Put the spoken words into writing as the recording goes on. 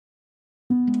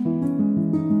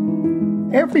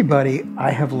Everybody,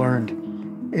 I have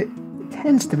learned, it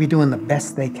tends to be doing the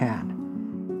best they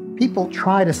can. People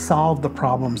try to solve the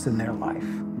problems in their life.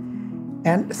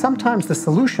 And sometimes the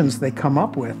solutions they come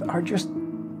up with are just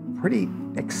pretty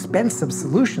expensive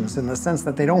solutions in the sense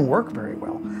that they don't work very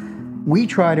well. We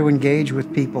try to engage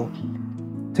with people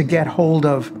to get hold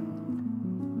of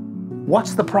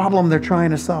what's the problem they're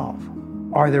trying to solve.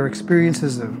 Are there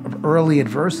experiences of early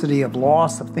adversity, of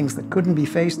loss, of things that couldn't be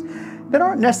faced that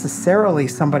aren't necessarily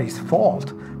somebody's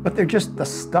fault, but they're just the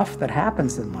stuff that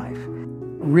happens in life?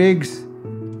 Riggs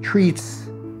treats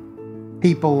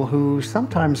people who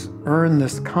sometimes earn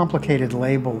this complicated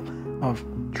label of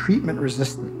treatment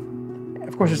resistant.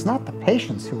 Of course, it's not the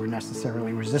patients who are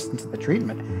necessarily resistant to the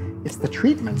treatment, it's the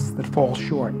treatments that fall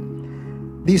short.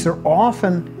 These are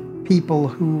often people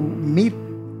who meet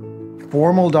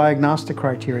formal diagnostic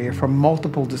criteria for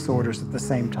multiple disorders at the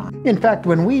same time. In fact,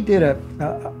 when we did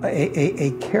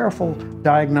a careful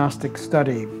diagnostic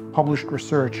study, published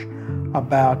research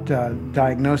about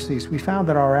diagnoses, we found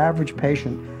that our average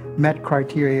patient met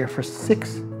criteria for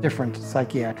 6 different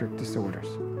psychiatric disorders.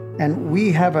 And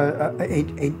we have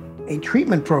a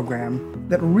treatment program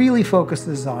that really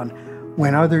focuses on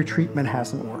when other treatment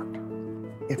hasn't worked.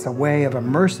 It's a way of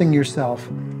immersing yourself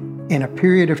in a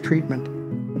period of treatment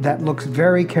that looks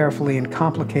very carefully in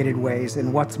complicated ways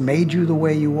in what's made you the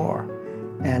way you are.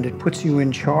 And it puts you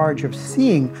in charge of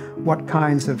seeing what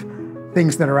kinds of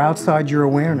things that are outside your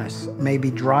awareness may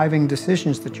be driving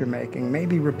decisions that you're making,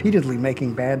 maybe repeatedly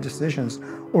making bad decisions,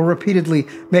 or repeatedly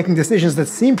making decisions that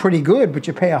seem pretty good, but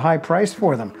you pay a high price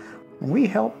for them. And we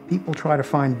help people try to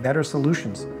find better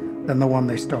solutions than the one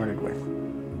they started with.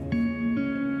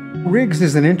 Riggs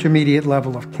is an intermediate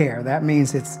level of care. That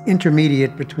means it's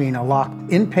intermediate between a locked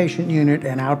inpatient unit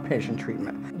and outpatient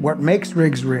treatment. What makes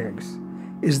Riggs Riggs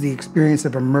is the experience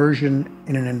of immersion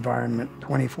in an environment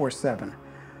 24/7,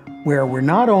 where we're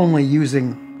not only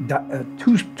using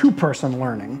two-person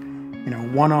learning,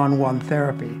 one-on-one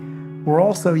therapy, we're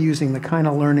also using the kind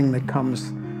of learning that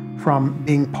comes from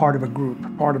being part of a group,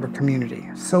 part of a community,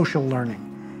 social learning.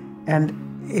 And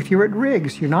if you're at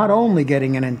Riggs, you're not only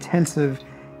getting an intensive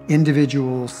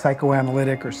individual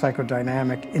psychoanalytic or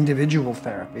psychodynamic individual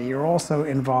therapy, you're also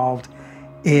involved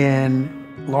in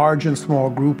large and small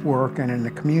group work and in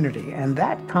the community. And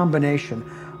that combination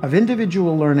of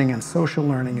individual learning and social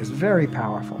learning is very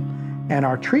powerful. And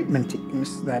our treatment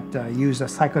teams that use a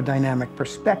psychodynamic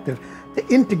perspective to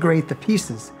integrate the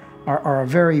pieces are a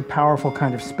very powerful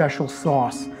kind of special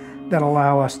sauce that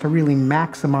allow us to really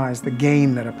maximize the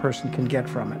gain that a person can get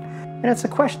from it. And it's a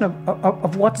question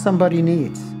of what somebody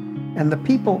needs. And the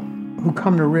people who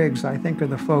come to Riggs, I think, are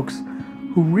the folks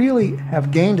who really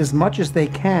have gained as much as they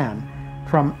can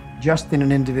from just in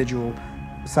an individual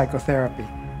psychotherapy,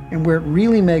 and where it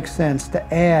really makes sense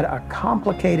to add a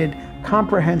complicated,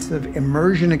 comprehensive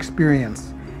immersion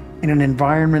experience in an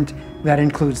environment that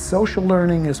includes social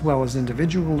learning as well as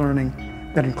individual learning,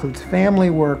 that includes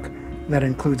family work, that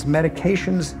includes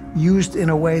medications used in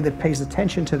a way that pays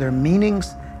attention to their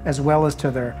meanings as well as to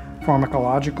their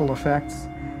pharmacological effects,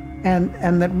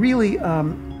 and that really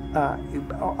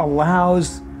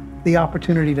allows the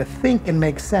opportunity to think and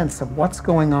make sense of what's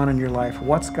going on in your life,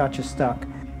 what's got you stuck,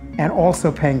 and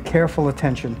also paying careful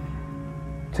attention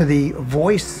to the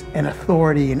voice and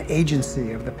authority and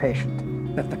agency of the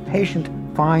patient, that the patient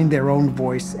find their own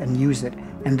voice and use it,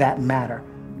 and that matter,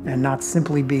 and not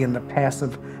simply be in the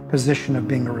passive position of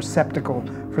being a receptacle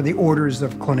for the orders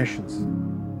of clinicians.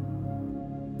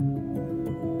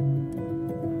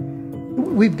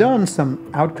 We've done some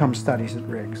outcome studies at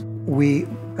Riggs. We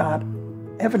got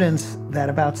evidence that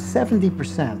about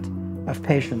 70% of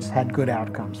patients had good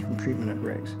outcomes from treatment at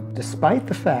Riggs, despite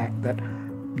the fact that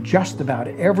just about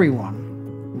everyone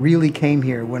really came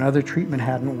here when other treatment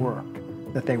hadn't worked,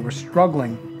 that they were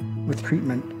struggling with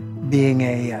treatment being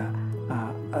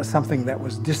something that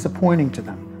was disappointing to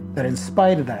them, that in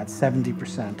spite of that,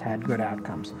 70% had good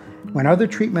outcomes. When other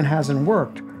treatment hasn't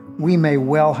worked, we may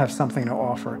well have something to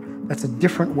offer that's a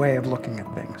different way of looking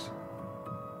at things.